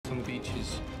on the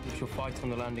beaches, we shall fight on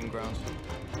the landing grounds.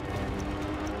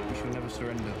 We shall never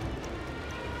surrender.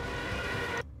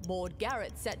 Maude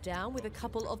Garrett sat down with a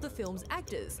couple of the film's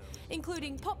actors,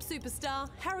 including pop superstar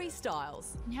Harry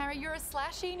Styles. Harry, you're a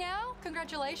slashie now?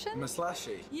 Congratulations. I'm a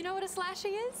slashie. You know what a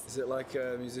slashie is? Is it like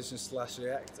a musician slash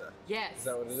actor? Yes. Is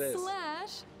that what it is?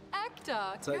 Slash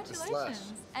actor. Take the slash.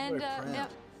 Congratulations. And Very proud. now,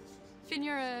 Finn,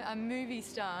 you're a movie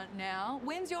star now.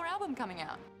 When's your album coming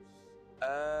out?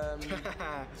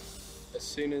 As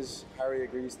soon as Harry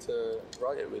agrees to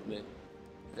write it with me.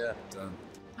 Yeah. Done.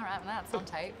 All right, well, that's on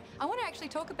tape. I want to actually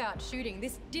talk about shooting.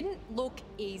 This didn't look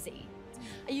easy.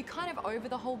 Are you kind of over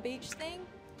the whole beach thing?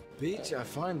 Beach, I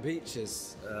find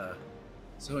beaches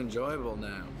so enjoyable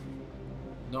now.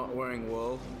 Not wearing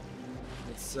wool.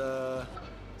 It's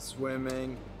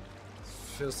swimming,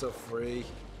 feels so free.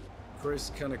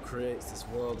 Chris kind of creates this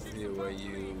world for you where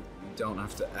you don't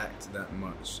have to act that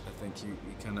much. I think he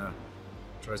kind of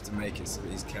tries to make it so that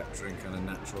he's capturing kind of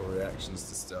natural reactions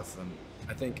to stuff, and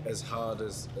I think as hard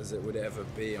as it would ever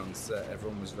be on set,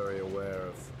 everyone was very aware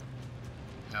of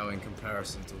how, in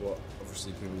comparison to what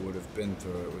obviously people would have been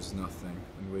through, it was nothing.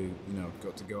 And we,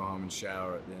 got to go home and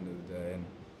shower at the end of the day, and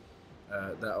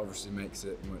that obviously makes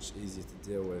it much easier to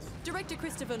deal with. Director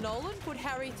Christopher Nolan put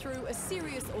Harry through a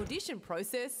serious audition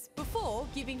process before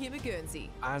giving him a Guernsey.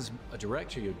 As a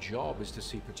director, your job is to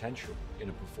see potential in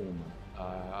a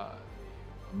performer.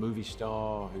 A movie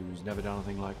star who's never done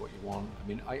anything like what you want. I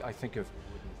mean, I think of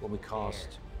when we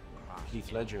cast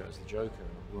Heath Ledger as the Joker,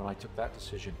 when I took that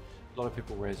decision, a lot of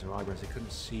people raised their eyebrows. They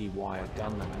couldn't see why I'd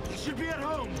done that. You should be at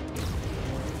home!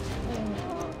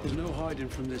 There's no hiding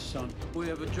from this, son. We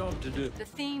have a job to do. The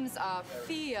themes are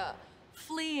fear,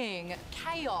 fleeing,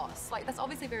 chaos. Like, that's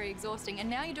obviously very exhausting. And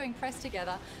now you're doing press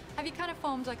together. Have you kind of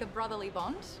formed like a brotherly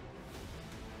bond?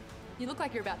 You look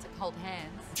like you're about to hold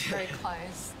hands. Very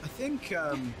close. I think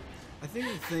the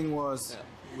thing was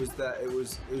that it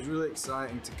was really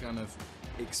exciting to kind of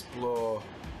explore,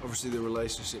 obviously, the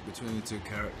relationship between the two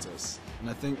characters, and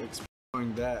I think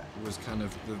exploring that was kind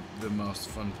of the most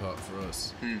fun part for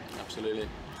us. Absolutely.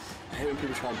 I hate when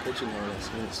people try and pigeonhole us.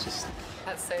 I mean, it's just...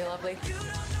 That's so lovely.